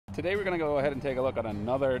Today we're going to go ahead and take a look at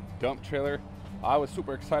another dump trailer. I was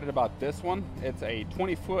super excited about this one. It's a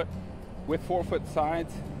 20-foot with 4-foot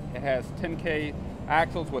sides. It has 10K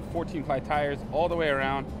axles with 14-ply tires all the way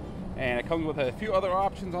around, and it comes with a few other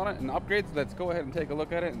options on it and upgrades. Let's go ahead and take a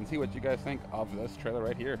look at it and see what you guys think of this trailer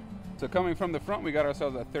right here. So coming from the front, we got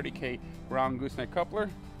ourselves a 30K round gooseneck coupler.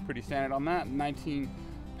 Pretty standard on that. 12-inch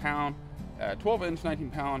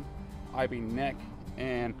 19-pound IB neck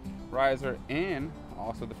and riser, and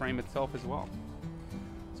also the frame itself as well.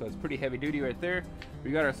 So it's pretty heavy duty right there. We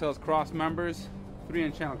got ourselves cross members,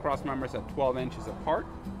 3-inch channel cross members at 12 inches apart,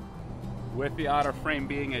 with the outer frame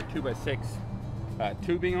being a 2x6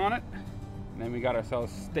 tubing on it. And then we got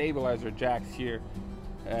ourselves stabilizer jacks here.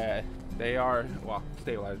 They are, well,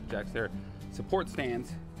 stabilizer jacks, they're support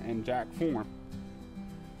stands in jack form.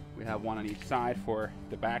 We have one on each side for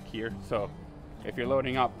the back here, so if you're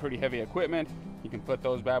loading up pretty heavy equipment, you can put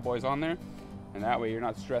those bad boys on there, and that way you're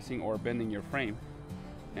not stressing or bending your frame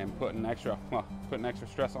and putting extra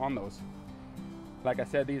stress on those. Like I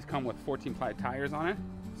said, these come with 14-ply tires on it,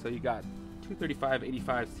 so you got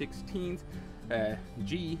 235/85/16s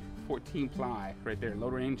G 14-ply right there, low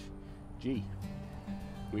range G.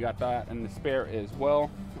 We got that in the spare as well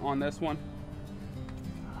on this one.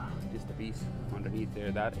 Just the piece underneath there,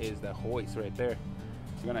 that is the hoist right there.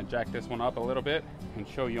 I'm gonna jack this one up a little bit and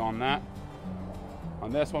show you on that. On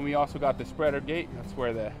this one, we also got the spreader gate. That's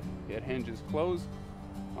where the hinges close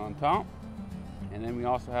on top. And then we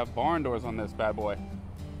also have barn doors on this bad boy,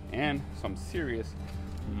 and some serious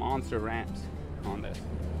monster ramps on this.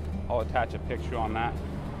 I'll attach a picture on that.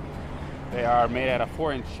 They are made at a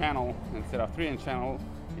 4-inch channel instead of 3-inch channel,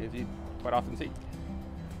 as you quite often see.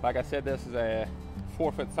 Like I said, this is a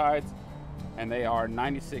 4-foot sides, and they are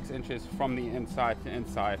 96 inches from the inside to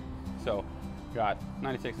inside. So got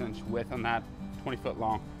 96-inch width on that, 20-foot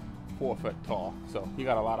long, 4-foot tall. So you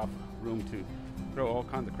got a lot of room to throw all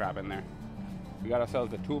kinds of crap in there. We got ourselves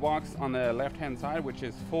the toolbox on the left-hand side, which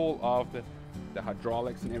is full of the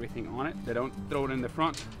hydraulics and everything on it. They don't throw it in the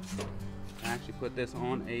front. I actually put this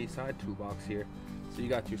on a side toolbox here. So you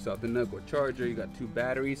got yourself the knuckle charger, you got 2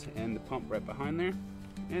 batteries and the pump right behind there.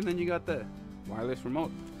 And then you got the wireless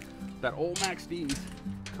remote that all MAXX-Ds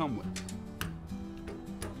come with.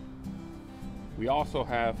 We also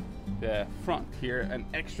have the front here, an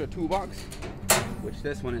extra toolbox, which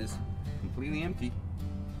this one is completely empty,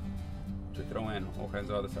 to throw in all kinds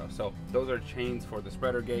of other stuff. So those are chains for the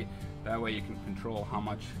spreader gate. That way you can control how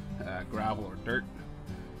much gravel or dirt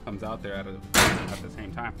comes out there at the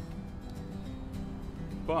same time.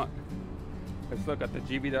 But let's look at the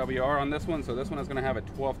GVWR on this one. So this one is going to have a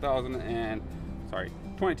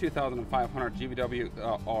 22,500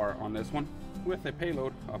 GVWR on this one, with a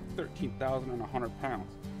payload of 13,100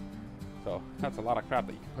 pounds. So that's a lot of crap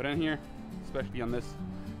that you can put in here, especially on this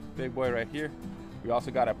big boy right here. We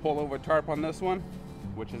also got a pull-over tarp on this one,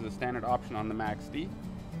 which is a standard option on the MAXX-D.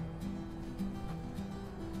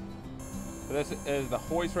 So this is the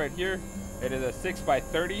hoist right here. It is a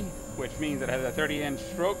 6x30, which means it has a 30-inch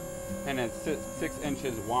stroke, and it's 6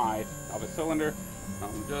 inches wide of a cylinder.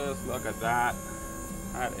 Just look at that.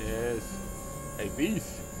 That is a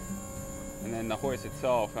beast. And then the hoist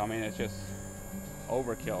itself, I mean, it's just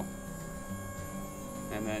overkill.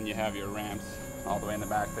 And then you have your ramps all the way in the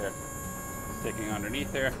back there, sticking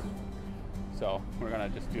underneath there. So we're gonna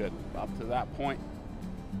just do it up to that point.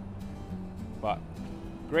 But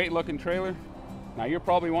great looking trailer. Now you're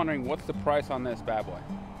probably wondering, what's the price on this bad boy?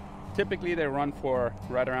 Typically they run for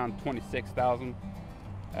right around 26,000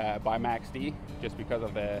 by MAXX-D, just because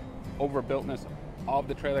of the overbuiltness of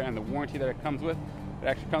the trailer and the warranty that it comes with. It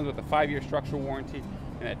actually comes with a 5-year structural warranty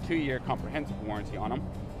and a 2-year comprehensive warranty on them.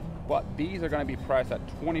 But these are going to be priced at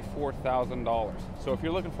 $24,000. So if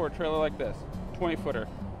you're looking for a trailer like this, 20-footer,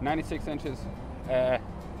 96 inches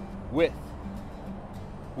width,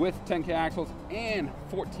 with 10K axles and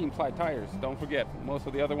 14-ply tires. Don't forget, most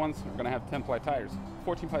of the other ones are going to have 10-ply tires.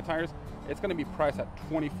 14-ply tires, it's going to be priced at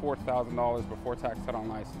 $24,000 before tax, title, and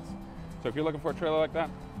license. So if you're looking for a trailer like that,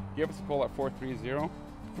 give us a call at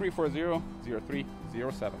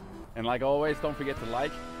 430-340-0307. And like always, don't forget to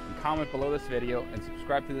like and comment below this video and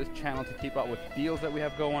subscribe to this channel to keep up with deals that we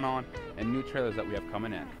have going on and new trailers that we have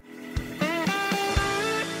coming in.